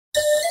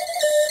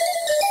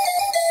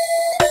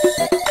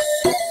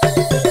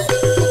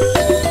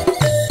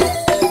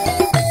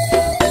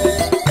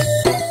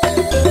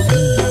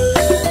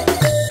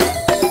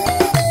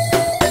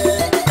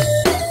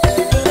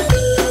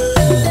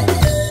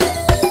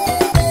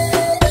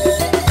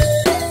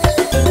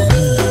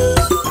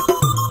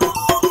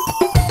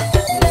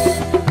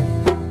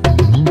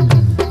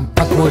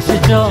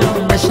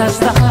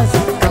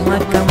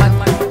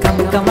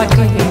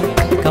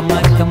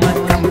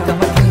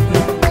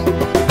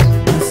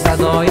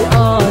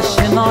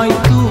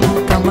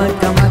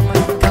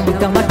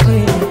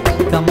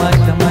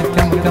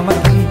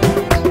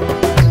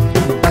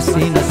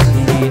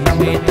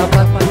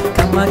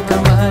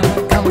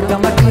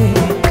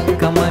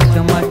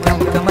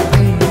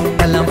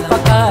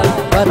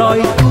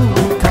صدای تو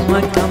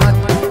کمک کمک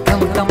کم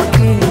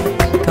کمکی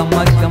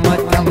کمک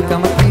کمک کم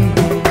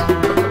کمکی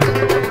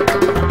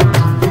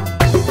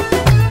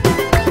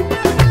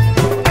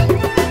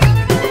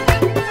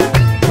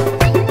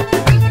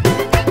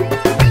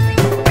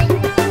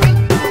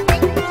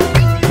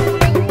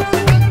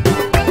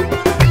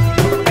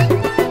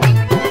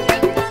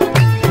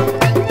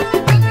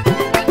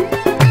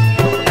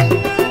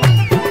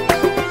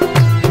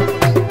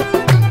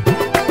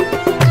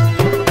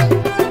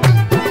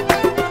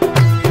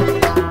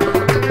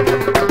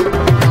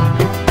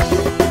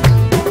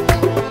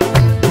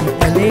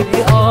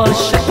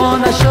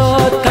عاشقانه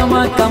شد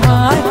کمک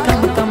کمک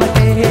کم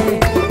کمکی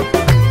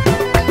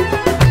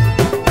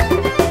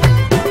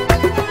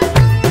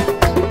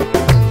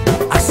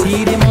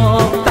اسیر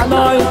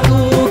مبتلای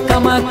تو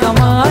کمک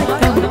کمک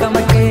کم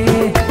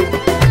کمکی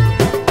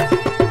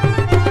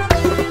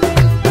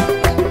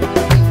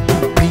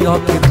بیا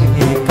که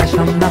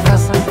بکشم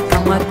نفس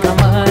کمک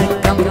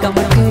کمک کم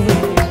کمکی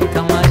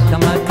کمک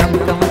کمک کم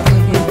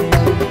کمکی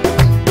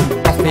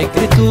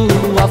فکر تو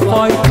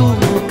وفای تو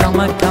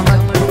کمک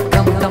کمک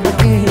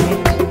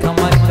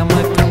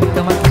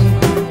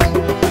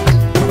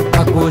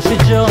گوش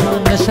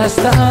جان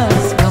نشسته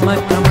است کمک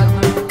کمک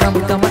کم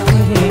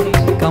کمکی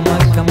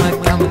کمک کمک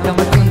کم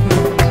کمکی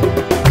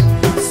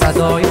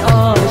صدای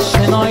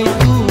آشنای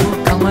تو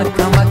کمک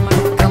کمک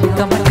کم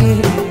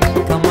کمکی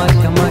کمک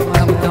کمک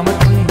کم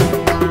کمکی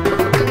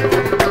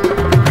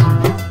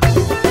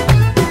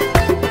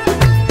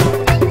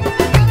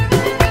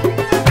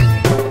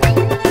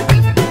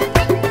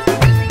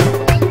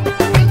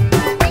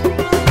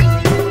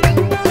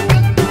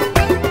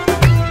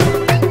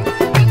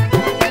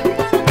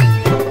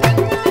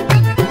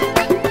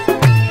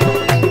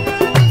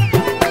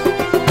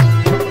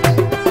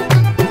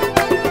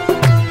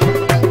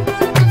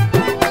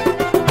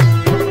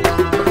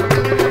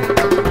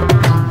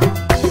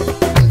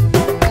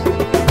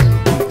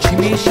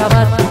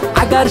شود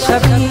اگر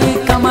شبی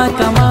کمک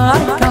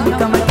کمک کم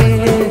کمکی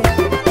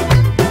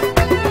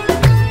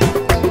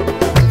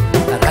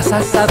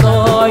رسد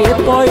صدای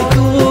پای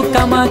تو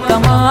کمک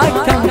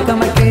کمک کم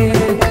کمکی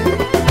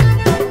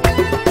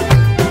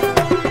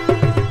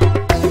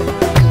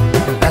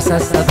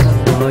رسد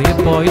صدای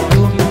پای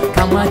تو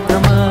کمک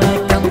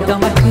کمک کم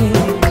کمکی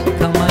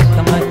کمک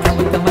کمک کم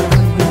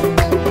کمکی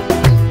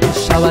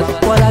شود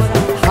پر از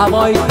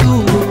هوای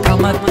تو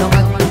کمک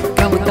کمک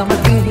کم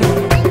کمکی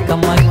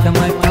کمک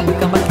کمک کم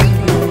کمکی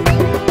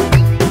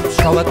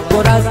شود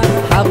پر از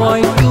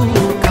هوای تو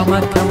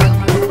کمک کمک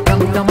کم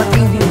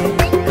کمکی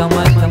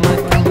کمک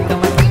کمک کم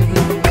کمکی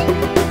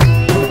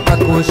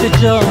با گوش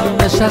جان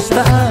نشسته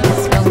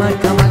است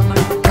کمک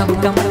کمک کم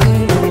کمکی